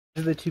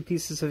These are the two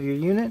pieces of your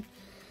unit.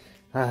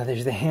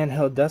 There's the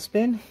handheld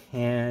dustbin,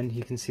 and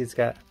you can see it's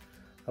got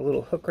a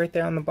little hook right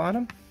there on the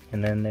bottom,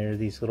 and then there are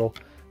these little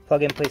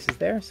plug-in places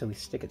there, so we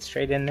stick it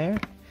straight in there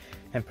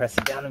and press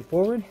it down and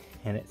forward,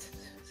 and it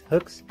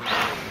hooks. Then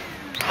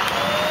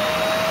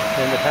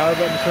the power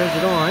button turns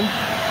it on,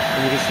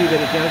 and you can see that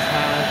it does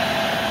have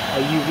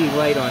a UV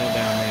light on it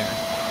down there.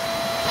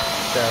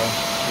 So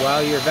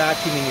while you're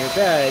vacuuming your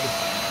bed,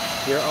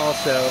 you're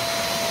also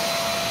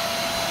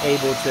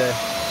able to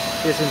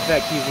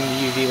disinfect using the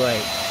UV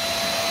light,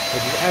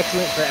 which is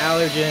excellent for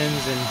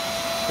allergens and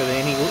for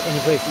any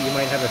place that you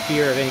might have a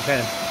fear of any kind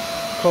of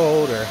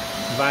cold or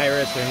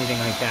virus or anything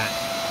like that.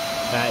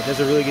 It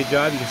does a really good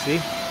job. You can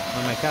see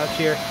on my couch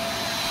here.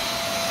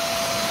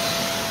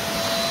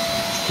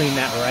 Just clean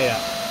that right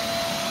up.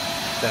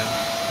 So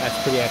that's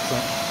pretty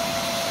excellent.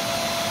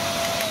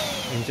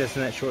 And just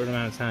in that short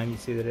amount of time, you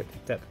see that it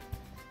picked up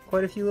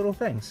quite a few little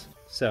things.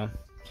 So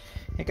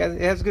it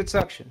has good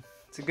suction.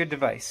 It's a good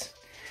device.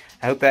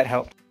 I hope that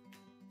helped.